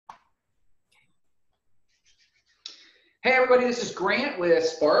Hey everybody, this is Grant with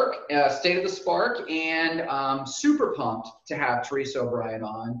Spark, State of the Spark, and super pumped to have Teresa O'Brien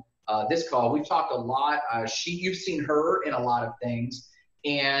on this call. We've talked a lot. You've seen her in a lot of things,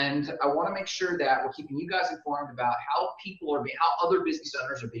 and I want to make sure that we're keeping you guys informed about how other business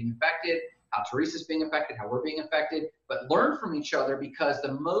owners are being affected, how Teresa's being affected, how we're being affected, but learn from each other because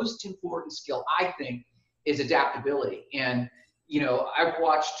the most important skill, I think, is adaptability. And, I've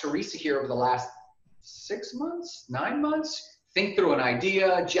watched Teresa here over the last 6 months, 9 months, think through an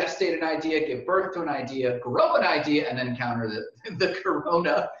idea, gestate an idea, give birth to an idea, grow an idea, and then encounter the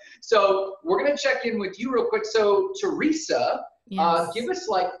corona. So we're going to check in with you real quick. So Teresa, Yes. give us,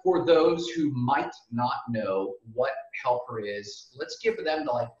 for those who might not know what Helper is, let's give them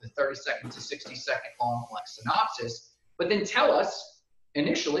the 30-second to 60-second long synopsis, but then tell us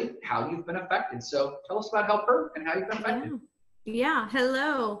initially how you've been affected. So tell us about Helper and how you've been affected. Yeah.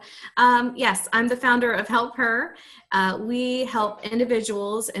 Hello. Yes, I'm the founder of Help Her. We help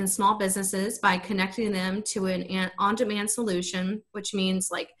individuals and small businesses by connecting them to an on-demand solution, which means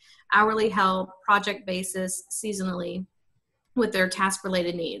hourly help, project basis, seasonally, with their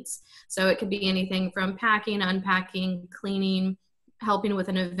task-related needs. So it could be anything from packing, unpacking, cleaning, helping with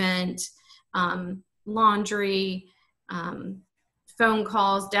an event, laundry, phone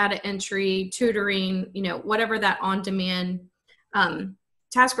calls, data entry, tutoring, whatever that on-demand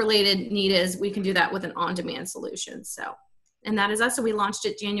task-related need is, we can do that with an on-demand solution. And that is us. So we launched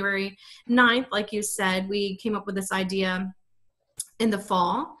it January 9th. Like you said, we came up with this idea in the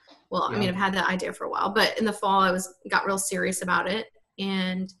fall. Well, yeah. I've had that idea for a while, but in the fall, got real serious about it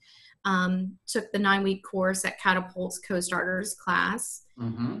and took the 9-week course at Catapult's Co-Starters class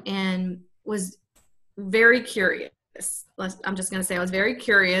and was very curious. I'm just going to say I was very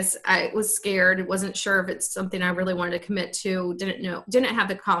curious. I was scared. Wasn't sure if it's something I really wanted to commit to. Didn't have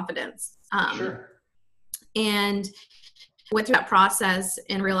the confidence. Sure. And went through that process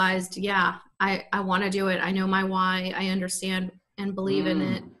and realized, I want to do it. I know my why. I understand and believe in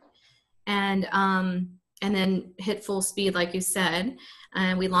it. And then hit full speed, like you said.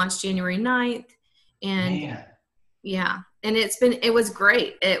 And we launched January 9th. And and it was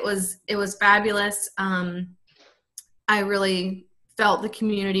great. It was fabulous. I really felt the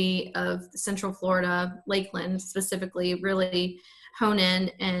community of Central Florida, Lakeland specifically, really hone in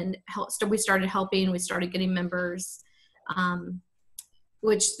and help. So we started helping. We started getting members,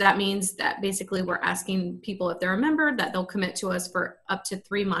 which that means that basically we're asking people if they're a member that they'll commit to us for up to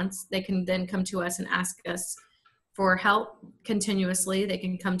 3 months. They can then come to us and ask us for help continuously. They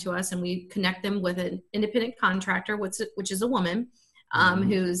can come to us and we connect them with an independent contractor, which is a woman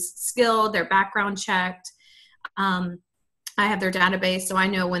who's skilled, their background checked. I have their database, so I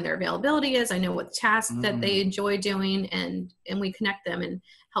know when their availability is. I know what tasks that they enjoy doing, and we connect them and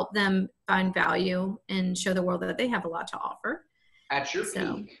help them find value and show the world that they have a lot to offer. At your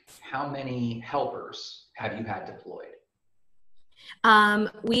peak, how many helpers have you had deployed?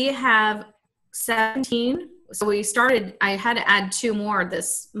 We have 17. So we started, I had to add 2 more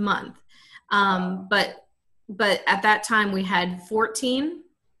this month. But at that time we had 15,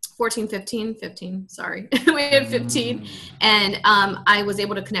 sorry. We had 15. And I was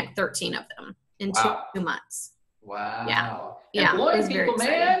able to connect 13 of them in 2 months. Wow. Yeah. Employing people,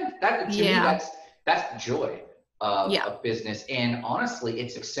 man, to me, that's the joy of business. And honestly,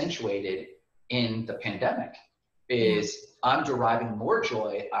 it's accentuated in the pandemic I'm deriving more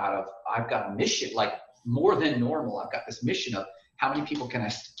joy out of, I've got a mission, more than normal. I've got this mission of how many people can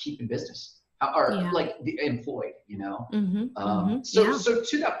I keep in business? Or employed, So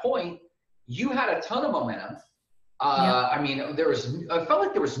to that point, you had a ton of momentum. I felt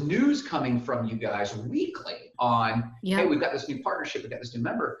like there was news coming from you guys weekly on, hey, we've got this new partnership, we've got this new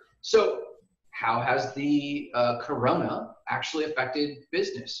member. So how has the corona actually affected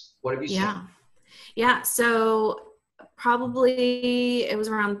business? What have you seen? Yeah. So probably it was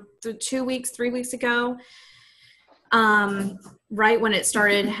around 3 weeks ago. Right when it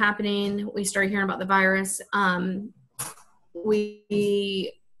started happening, we started hearing about the virus.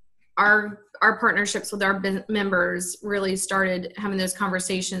 Our partnerships with our members really started having those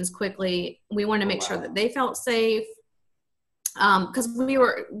conversations quickly. We wanted to make sure that they felt safe. Because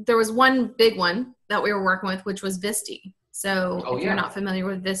there was one big one that we were working with, which was VISTE. So if you're not familiar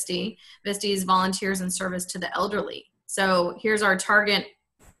with VISTE, VISTE is Volunteers in Service to the Elderly. So here's our target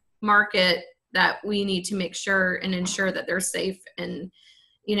market that we need to make sure and ensure that they're safe and,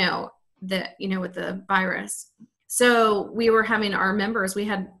 with the virus. So we were having our members,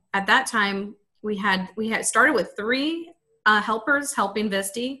 at that time, we had started with 3 helpers helping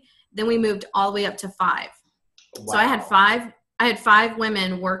VISTE. Then we moved all the way up to 5. Wow. So I had 5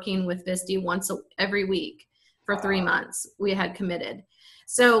 women working with VISTE every week for 3 months. We had committed.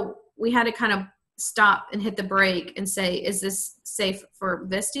 So we had to kind of stop and hit the brake and say, is this safe for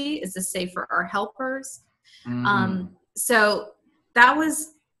VISTE? Is this safe for our helpers? So that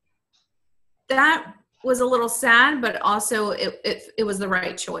was a little sad, but also it was the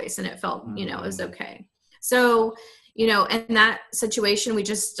right choice, and it felt, it was okay. So, in that situation, we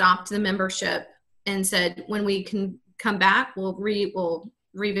just stopped the membership and said, when we can come back, we'll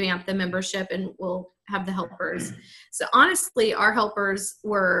revamp the membership and we'll have the helpers. So honestly, our helpers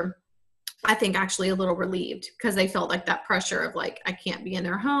were, I think, actually a little relieved, because they felt like that pressure of like, I can't be in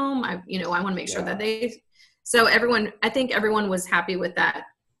their home. I want to make sure that so I think everyone was happy with that.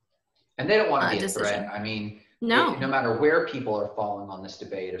 And they don't want to be decision. A threat. I mean, no matter where people are falling on this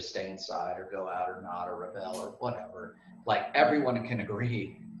debate of stay inside or go out or not or rebel or whatever, like everyone can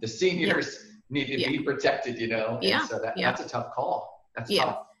agree the seniors need to be protected, And so that's a tough call. That's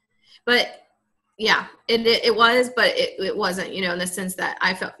tough. But it was, but it wasn't, in the sense that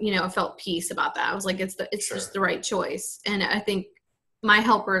I felt, I felt peace about that. I was like, it's just the right choice. And I think my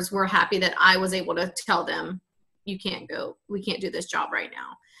helpers were happy that I was able to tell them, you can't go, we can't do this job right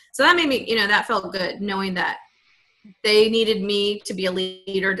now. So that made me, that felt good, knowing that they needed me to be a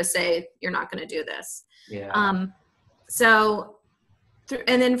leader to say, you're not going to do this. Yeah. So,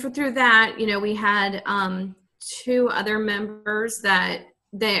 and then through that, we had 2 other members that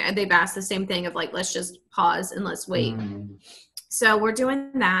they've asked the same thing of like, let's just pause and let's wait. So we're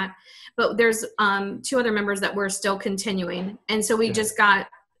doing that, but there's 2 other members that we're still continuing. And so we just got,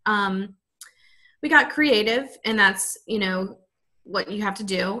 we got creative, and that's, what you have to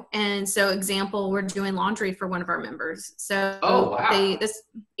do. And so example, we're doing laundry for one of our members. So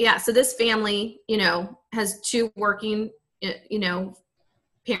so this family, has 2 working,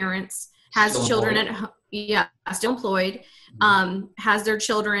 parents, has still children employed. at home. Still employed, has their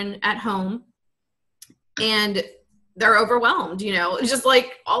children at home, and they're overwhelmed, just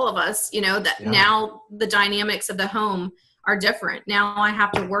like all of us, now the dynamics of the home are different. Now I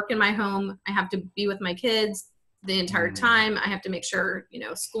have to work in my home. I have to be with my kids the entire time. I have to make sure,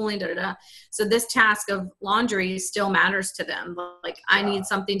 schooling, So this task of laundry still matters to them. Like I need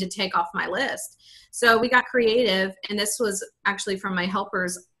something to take off my list. So we got creative, and this was actually from my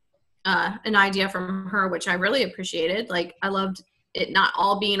helpers, an idea from her, which I really appreciated. Like I loved it not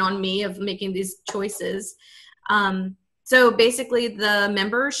all being on me of making these choices. So basically the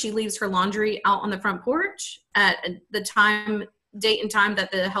member, she leaves her laundry out on the front porch at the date and time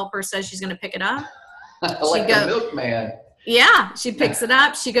that the helper says she's going to pick it up. Like the milkman. Yeah, she picks it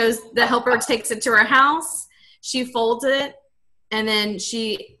up. She goes, the helper takes it to her house. She folds it, and then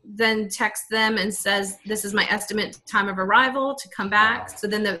she texts them and says, this is my estimate time of arrival to come back. So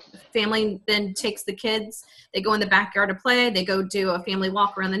then the family then takes the kids. They go in the backyard to play. They go do a family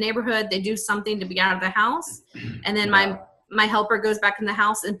walk around the neighborhood. They do something to be out of the house. And then my helper goes back in the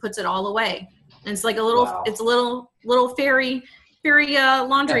house and puts it all away. And it's like a little, it's a little fairy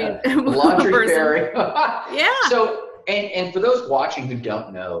laundry fairy. Yeah. So, and for those watching who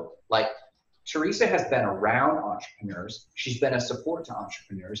don't know, like Teresa has been around entrepreneurs. She's been a support to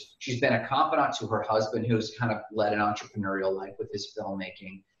entrepreneurs. She's been a confidant to her husband, who's kind of led an entrepreneurial life with his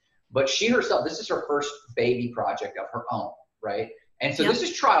filmmaking. But she herself, this is her first baby project of her own, right? And so this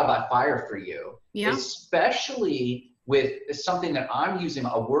is trial by fire for you, especially with something that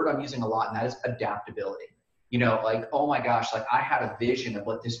a word I'm using a lot, and that is adaptability. Like, oh my gosh, like I had a vision of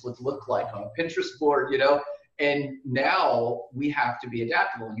what this would look like on a Pinterest board, and now we have to be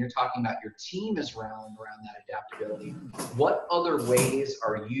adaptable. And you're talking about your team is rallying around that adaptability. What other ways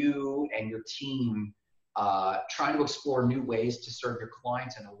are you and your team trying to explore new ways to serve your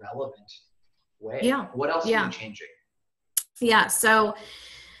clients in a relevant way? Yeah. What else are you changing? Yeah. So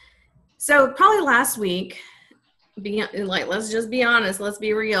probably last week, let's just be honest, let's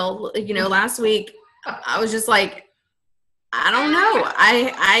be real. Last week, I was just like, I don't know.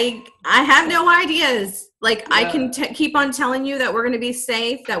 I have no ideas. Like I can keep on telling you that we're going to be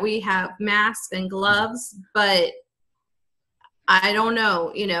safe, that we have masks and gloves, but I don't know,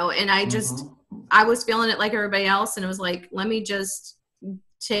 and I was feeling it like everybody else. And it was like, let me just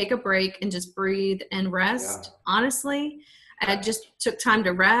take a break and just breathe and rest. Yeah. Honestly, I just took time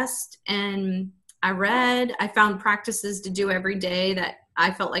to rest, and I found practices to do every day that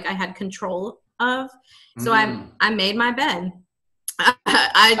I felt like I had control of. So I made my bed.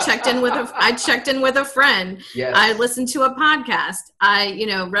 I checked in with a friend. Yes. I listened to a podcast. I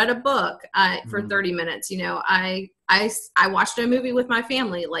read a book for 30 minutes. I watched a movie with my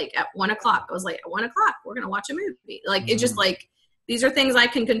family, like at 1:00. I was like, at 1:00, we're going to watch a movie. Like, it's just like, these are things I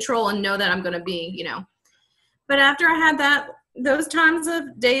can control and know that I'm going to be, But after I had that those times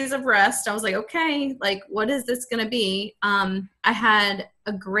of days of rest, I was like, okay, like, what is this going to be? I had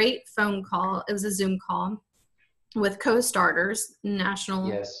a great phone call. It was a Zoom call with co-starters, national.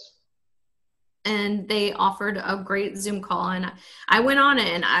 Yes. And they offered a great Zoom call. And I went on it,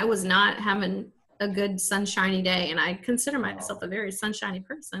 and I was not having a good sunshiny day. And I consider myself a very sunshiny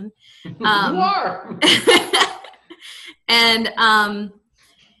person. You are. And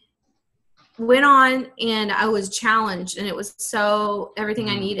went on, and I was challenged, and it was so everything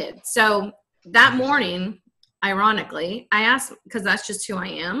I needed. So that morning, ironically, I asked, because that's just who I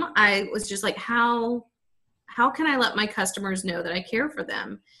am. I was just like, how can I let my customers know that I care for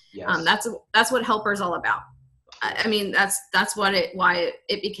them? Yes. That's what Helper is all about. I mean, that's why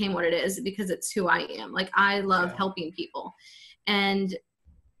it became what it is, because it's who I am. Like, I love helping people, and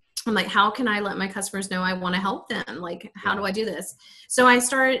I'm like, how can I let my customers know I want to help them? Like, how do I do this? So I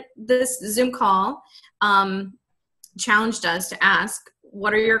started this Zoom call, challenged us to ask,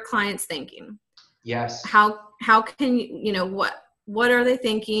 what are your clients thinking? Yes. How can you know, what are they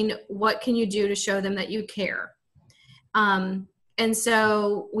thinking? What can you do to show them that you care? And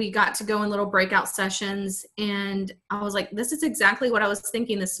so we got to go in little breakout sessions, and I was like, this is exactly what I was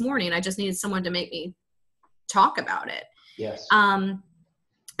thinking this morning. I just needed someone to make me talk about it. Yes.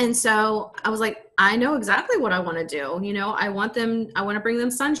 And so I was like, I know exactly what I want to do. You know, I want to bring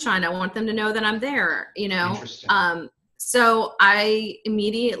them sunshine. I want them to know that I'm there, you know? Interesting. So I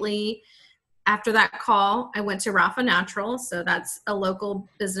immediately, after that call, I went to Rafa Natural. So that's a local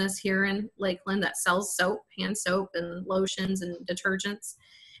business here in Lakeland that sells soap, hand soap, and lotions and detergents.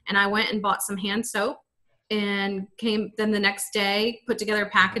 And I went and bought some hand soap, and came then the next day, put together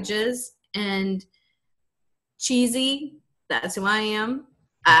packages. And Cheesy, that's who I am.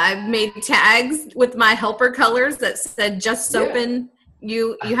 I made tags with my Helper colors that said "Just Soapin',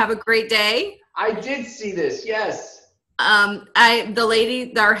 you have a great day." I did see this. Yes. The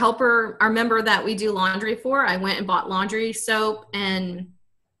lady, our helper, our member that we do laundry for, I went and bought laundry soap and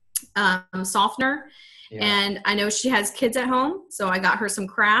softener. Yeah. And I know she has kids at home, so I got her some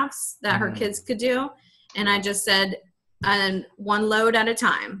crafts that her kids could do. And I just said, one load at a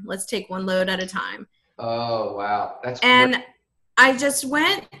time. Let's take one load at a time. Oh, wow. That's and great. I just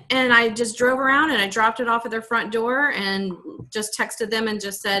went and I just drove around, and I dropped it off at their front door, and just texted them and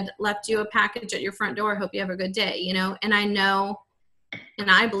just said, left you a package at your front door. Hope you have a good day, you know? And I know,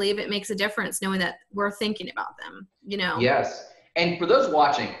 and I believe it makes a difference knowing that we're thinking about them, you know? Yes. And for those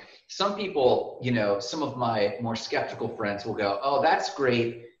watching, some people, you know, some of my more skeptical friends will go, oh, that's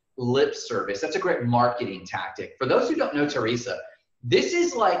great lip service. That's a great marketing tactic. For those who don't know Teresa, this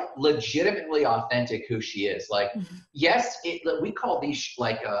is like legitimately authentic who she is. Like, yes, we call these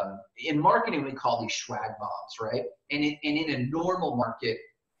like in marketing, we call these swag bombs, right? And in a normal market,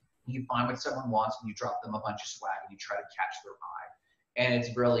 you find what someone wants and you drop them a bunch of swag and you try to catch their eye, and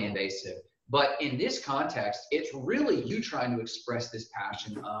it's really invasive. But in this context, it's really you trying to express this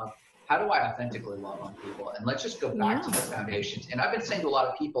passion of, how do I authentically love on people? And let's just go back to the foundations. And I've been saying to a lot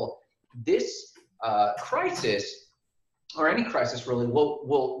of people, this crisis, or any crisis really,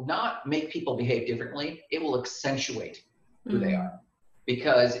 will not make people behave differently. It will accentuate who they are.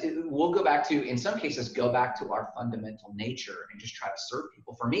 Because we'll go back to, in some cases, go back to our fundamental nature and just try to serve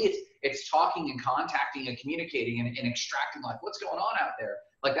people. For me, it's talking and contacting and communicating and extracting, like, what's going on out there?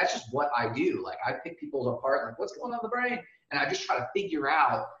 Like, that's just what I do. Like, I pick people apart, like, what's going on in the brain? And I just try to figure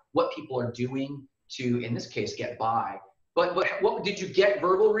out what people are doing to, in this case, get by. But what did you get?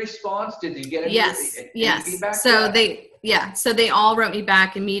 Verbal response? Did you get any feedback? So so they all wrote me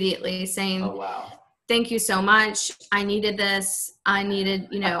back immediately saying, oh, wow, thank you so much. I needed this. I needed,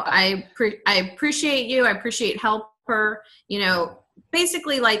 you know, I appreciate you. I appreciate Helper, you know,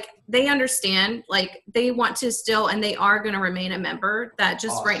 basically, like, they understand, like, they want to still, and they are going to remain a member, that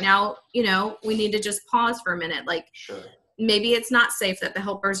just right now, you know, we need to just pause for a minute. Like, maybe it's not safe that the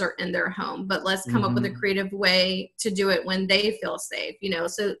helpers are in their home, but let's come up with a creative way to do it when they feel safe, you know?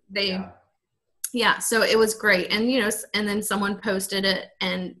 So they, so it was great. And, you know, and then someone posted it,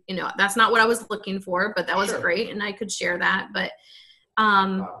 and, you know, that's not what I was looking for, but that was great. And I could share that. But,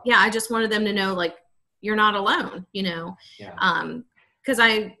 I just wanted them to know, like, you're not alone, you know? Cause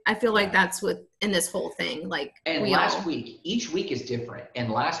I feel like that's what in this whole thing, like, and week, each week is different.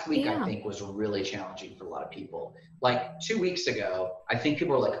 And last week, I think, was really challenging for a lot of people. Like 2 weeks ago, I think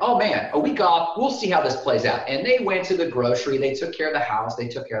people were like, oh man, a week off, we'll see how this plays out. And they went to the grocery, they took care of the house, they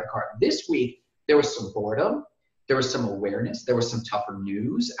took care of the car. This week, there was some boredom, there was some awareness, there was some tougher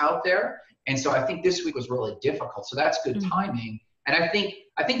news out there. And so I think this week was really difficult. So that's good timing. And I think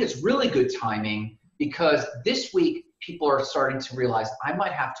it's really good timing, because this week people are starting to realize I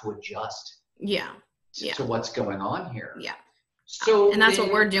might have to adjust to what's going on here. So And that's what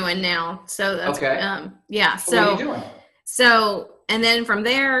then, we're doing now. So that's, okay. yeah. What are you doing? And then from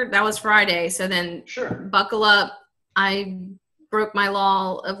there, that was Friday. So then Sure. buckle up. I broke my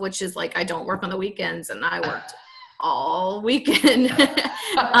law of which is like, I don't work on the weekends, and I worked all weekend,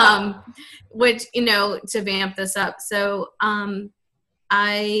 which, you know, to vamp this up. So,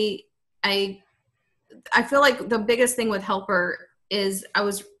 I, I, I feel like the biggest thing with Helper is I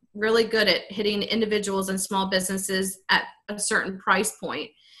was really good at hitting individuals and small businesses at a certain price point.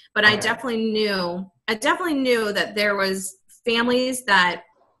 But Okay. I definitely knew that there was families that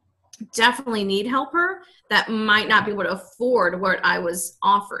definitely need Helper that might not be able to afford what I was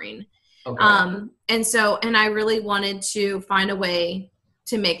offering. Okay. And I really wanted to find a way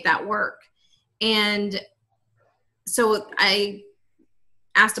to make that work. And so I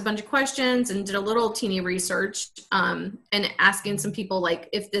asked a bunch of questions and did a little teeny research, and asking some people like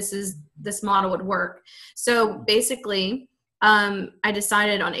if this model would work. So basically, I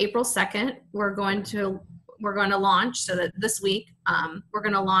decided on April 2nd, we're going to launch, so that this week, we're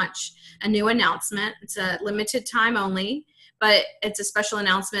going to launch a new announcement. It's a limited time only, but it's a special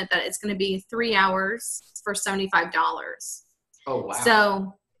announcement that it's going to be 3 hours for $75. Oh, wow.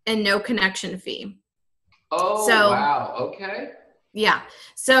 So, and no connection fee. Oh, so, wow. Okay. Yeah.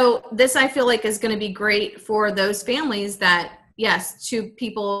 So this, I feel like, is going to be great for those families that, yes, two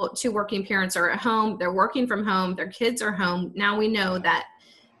working parents are at home. They're working from home. Their kids are home. Now we know that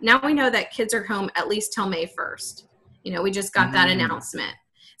kids are home at least till May 1st. You know, we just got that announcement.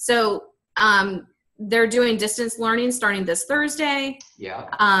 So, they're doing distance learning starting this Thursday. Yeah.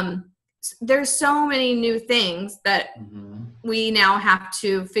 There's so many new things that we now have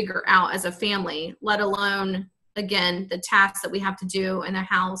to figure out as a family, let alone, again, the tasks that we have to do in the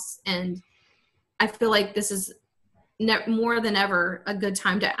house. And I feel like this is more than ever a good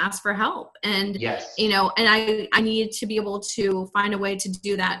time to ask for help. And, yes. you know, and I need to be able to find a way to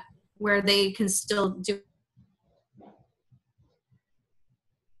do that where they can still do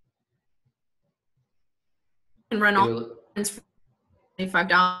and run all for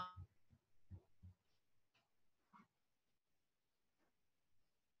 $25.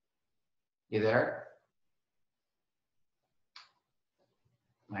 You there?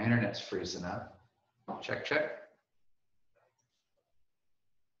 My internet's freezing up. Check, check.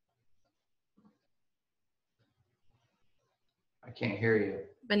 I can't hear you.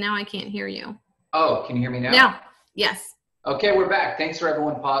 But now I can't hear you. Oh, can you hear me now? Now, yes. Okay, we're back. Thanks for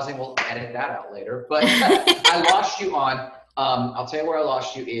everyone pausing. We'll edit that out later. But I lost you on, I'll tell you where I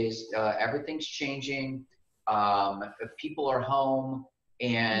lost you is everything's changing. People are home,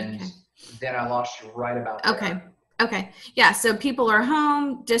 and then I lost you right about there. Okay. Yeah. So people are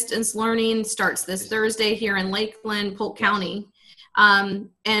home. Distance learning starts this Thursday here in Lakeland, Polk County.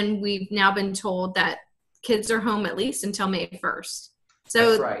 And we've now been told that kids are home at least until May 1st.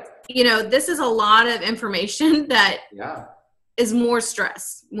 So, that's right. You know, this is a lot of information that is more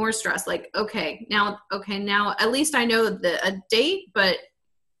stress. Like, okay, now at least I know a date, but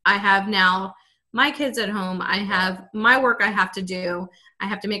I have now my kids at home. I have my work I have to do. I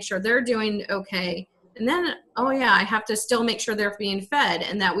have to make sure they're doing okay. And then, I have to still make sure they're being fed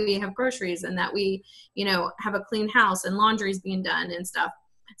and that we have groceries and that we, you know, have a clean house and laundry's being done and stuff.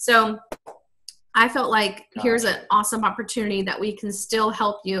 So I felt like here's an awesome opportunity that we can still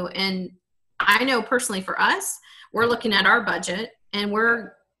help you. And I know personally for us, we're looking at our budget and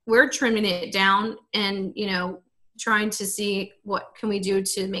we're trimming it down and, you know, trying to see what can we do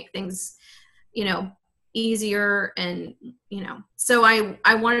to make things, you know, easier. And, you know, so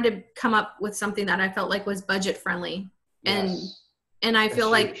I wanted to come up with something that I felt like was budget friendly. And I feel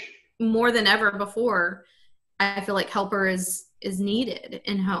like more than ever before, I feel like Helper is needed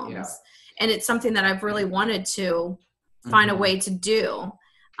in homes. Yeah. And it's something that I've really wanted to find a way to do.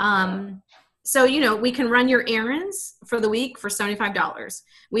 So, you know, we can run your errands for the week for $75.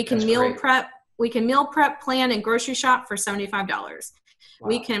 We can meal prep. We can meal prep, plan, and grocery shop for $75. Wow.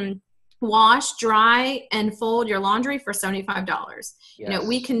 We can wash, dry, and fold your laundry for $75. Yes. You know,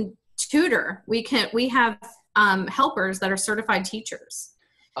 we can tutor. We have helpers that are certified teachers.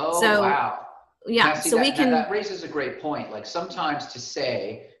 Oh, so, wow. Yeah. Now, see, so that raises a great point. Like sometimes to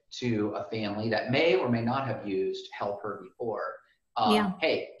say to a family that may or may not have used Helper before,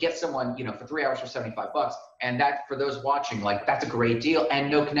 hey, get someone, you know, for 3 hours for $75. And that, for those watching, like that's a great deal,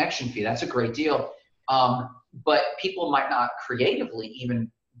 and no connection fee. That's a great deal. But people might not creatively even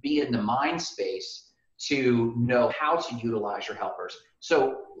be in the mind space to know how to utilize your helpers.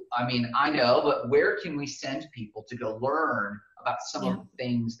 So, I mean, I know, but where can we send people to go learn about some of the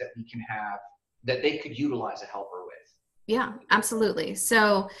things that we can have that they could utilize a helper with? Yeah, absolutely.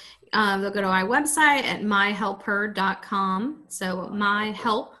 So they'll go to my website at myhelpher.com. So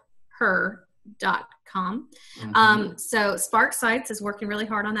myhelpher.com. So Spark Sites is working really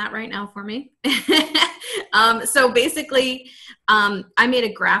hard on that right now for me. So basically, I made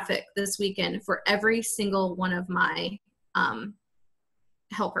a graphic this weekend for every single one of my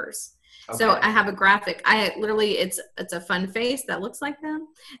helpers. Okay. So I have a graphic. I literally, it's a fun face that looks like them,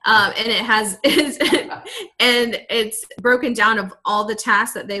 and it has and it's broken down of all the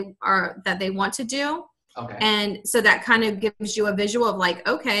tasks that they want to do. Okay. And so that kind of gives you a visual of like,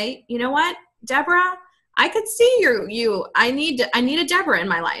 okay, you know what, Deborah, I could see you. I need a Deborah in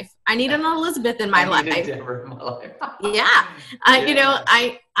my life. I need an Elizabeth in my life. A Deborah in my life. Yeah. You know,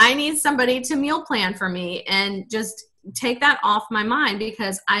 I need somebody to meal plan for me and just take that off my mind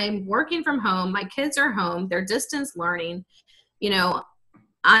because I'm working from home. My kids are home. They're distance learning. You know,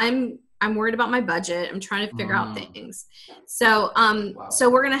 I'm worried about my budget. I'm trying to figure out things. So, so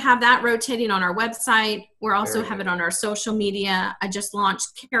we're going to have that rotating on our website. We're also have it on our social media. I just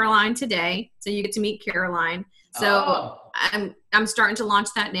launched Caroline today. So you get to meet Caroline. So I'm starting to launch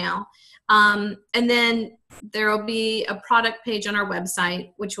that now. And then there'll be a product page on our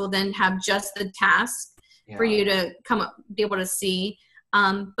website, which will then have just the tasks for you to be able to see.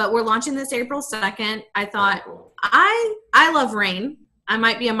 But we're launching this April 2nd. I thought, I love rain. I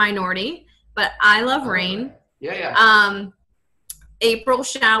might be a minority, but I love rain. Yeah. April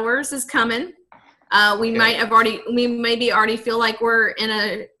showers is coming. We maybe already feel like we're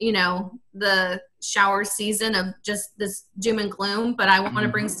in the shower season of just this doom and gloom, but I want to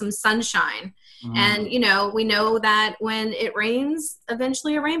bring some sunshine. And, we know that when it rains,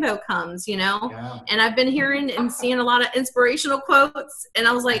 eventually a rainbow comes, and I've been hearing and seeing a lot of inspirational quotes, and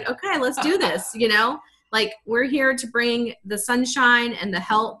I was like, okay, let's do this, like we're here to bring the sunshine and the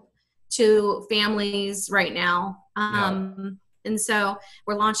help to families right now. And so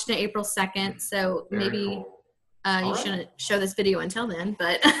we're launching it April 2nd. So maybe you shouldn't show this video until then,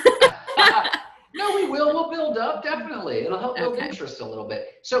 but. No, we will. We'll build up. Definitely. It'll help build interest a little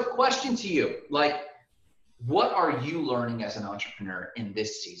bit. So question to you, like, what are you learning as an entrepreneur in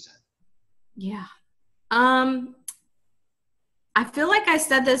this season? Yeah. I feel like I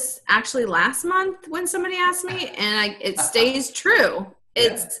said this actually last month when somebody asked me, and it stays true.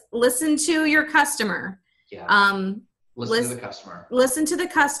 It's listen to your customer. Yeah. Listen to the customer. Listen to the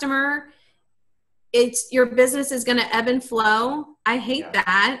customer. Your business is going to ebb and flow. I hate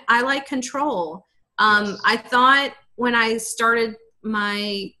that. I like control. I thought when I started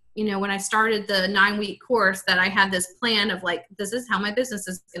when I started the 9-week course that I had this plan of like, this is how my business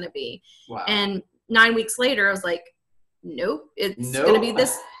is going to be. Wow. And 9 weeks later, I was like, nope, it's going to be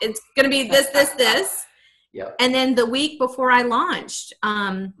this. It's going to be this. Yep. And then the week before I launched,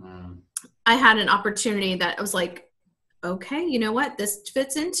 I had an opportunity that I was like, okay, you know what? This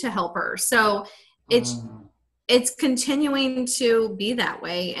fits into Helper. So it's continuing to be that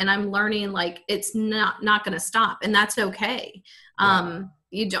way. And I'm learning like, it's not going to stop, and that's okay.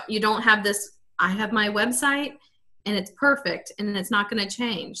 You don't have this, I have my website and it's perfect and it's not going to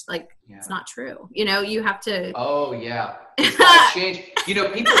change. Like it's not true. You have to. Oh yeah. It's gotta change.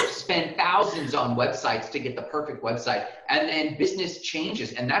 People spend thousands on websites to get the perfect website, and then business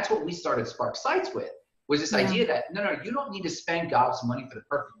changes. And that's what we started Spark Sites with, was this idea that no, you don't need to spend gobs of money for the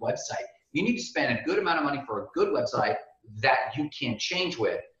perfect website. You need to spend a good amount of money for a good website that you can change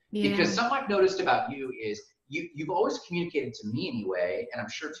with. Yeah. Because something I've noticed about you is you've always communicated to me anyway, and I'm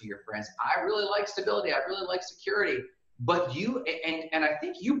sure to your friends, I really like stability, I really like security. But you, and I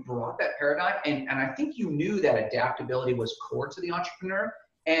think you brought that paradigm, and I think you knew that adaptability was core to the entrepreneur.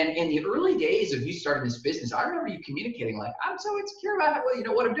 And in the early days of you starting this business, I remember you communicating like, I'm so insecure about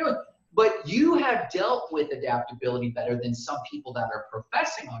what I'm doing. But you have dealt with adaptability better than some people that are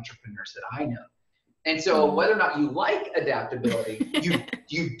professing entrepreneurs that I know. And so whether or not you like adaptability,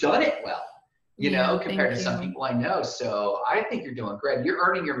 you've done it well, compared to some people I know. So I think you're doing great. You're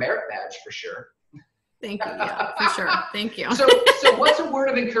earning your merit badge for sure. Thank you. Yeah, for sure. Thank you. So what's a word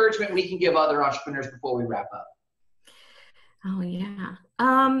of encouragement we can give other entrepreneurs before we wrap up? Oh, yeah.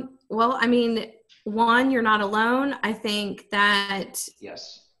 Well, I mean, one, you're not alone. I think that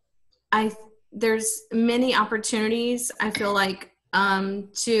there's many opportunities, I feel like,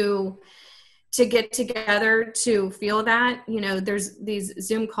 to get together, to feel that, there's these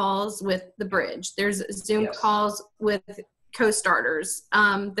Zoom calls with the bridge. There's Zoom calls with co-starters.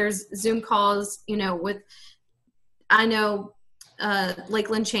 There's Zoom calls, I know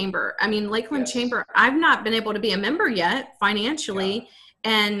Lakeland Chamber. I mean, Lakeland Chamber, I've not been able to be a member yet financially,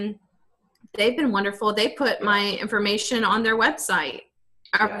 and they've been wonderful. They put my information on their website.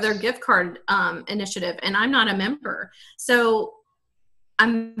 of their gift card initiative, and I'm not a member. So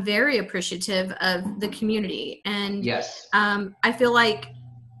I'm very appreciative of the community. And yes, I feel like,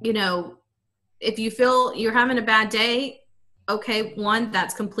 you know, if you feel you're having a bad day, okay, one,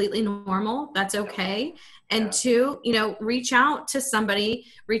 that's completely normal. That's okay. And two, you know, reach out to somebody,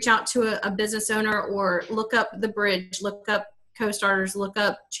 reach out to a business owner, or look up the bridge, look up co-starters, look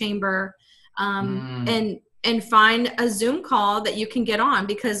up chamber, and find a Zoom call that you can get on,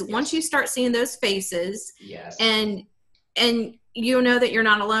 because once you start seeing those faces, and you know that you're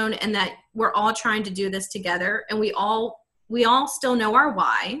not alone, and that we're all trying to do this together, and we all still know our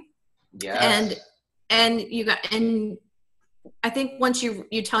why. And I think once you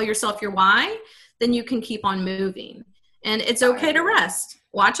tell yourself your why, then you can keep on moving. And it's okay to rest,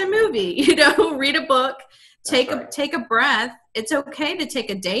 watch a movie, you know, read a book, take a breath. It's okay to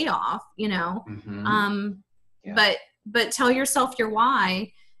take a day off, you know. But tell yourself your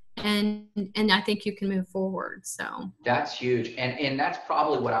why, and I think you can move forward. So that's huge. And that's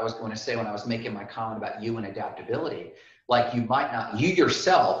probably what I was going to say when I was making my comment about you and adaptability. Like, you might not, you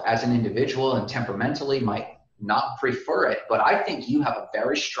yourself as an individual and temperamentally might not prefer it, but I think you have a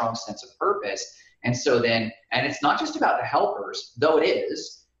very strong sense of purpose. And so then, and it's not just about the helpers, though it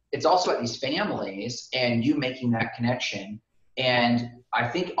is, it's also at these families and you making that connection. And I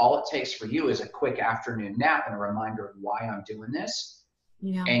think all it takes for you is a quick afternoon nap and a reminder of why I'm doing this.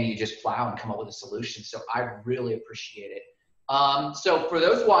 Yeah. And you just plow and come up with a solution. So I really appreciate it. So for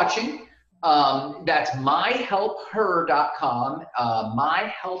those watching, that's myhelpher.com,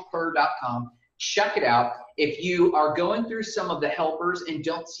 myhelpher.com. Check it out. If you are going through some of the helpers and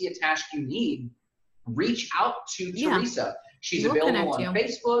don't see a task you need, reach out to Teresa. She's available on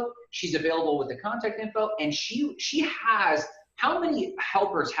Facebook. She's available with the contact info. And she has, how many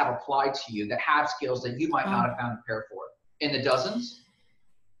helpers have applied to you that have skills that you might not have found a pair for? In the dozens?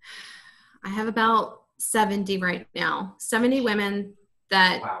 I have about 70 right now. 70 women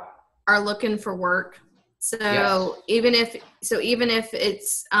that are looking for work. So even if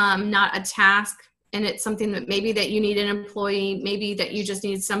it's not a task, and it's something that maybe that you need an employee, maybe that you just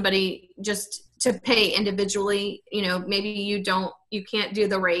need somebody just to pay individually, you know, maybe you can't do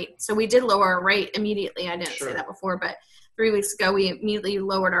the rate. So we did lower our rate immediately. I didn't say that before, but 3 weeks ago we immediately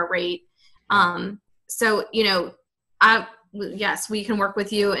lowered our rate. So, you know, yes, we can work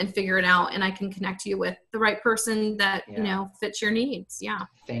with you and figure it out, and I can connect you with the right person that, you know, fits your needs. Yeah.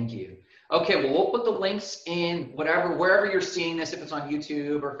 Thank you. Okay, well, we'll put the links in wherever you're seeing this, if it's on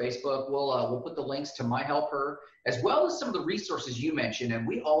YouTube or Facebook, we'll put the links to My Help Her, as well as some of the resources you mentioned. And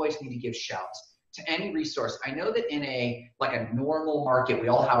we always need to give shouts to any resource. I know that in a normal market, we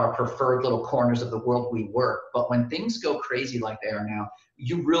all have our preferred little corners of the world we work, but when things go crazy like they are now,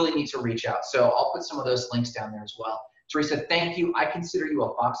 you really need to reach out. So I'll put some of those links down there as well. Teresa, thank you. I consider you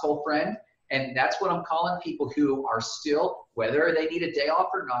a foxhole friend. And that's what I'm calling people who are still, whether they need a day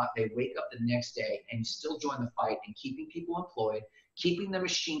off or not, they wake up the next day and still join the fight and keeping people employed, keeping the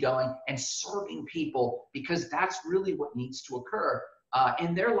machine going, and serving people, because that's really what needs to occur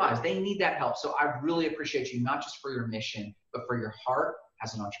in their lives. They need that help. So I really appreciate you, not just for your mission, but for your heart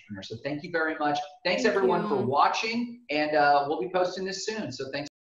as an entrepreneur. So thank you very much. Thanks everyone for watching, and we'll be posting this soon. So thanks.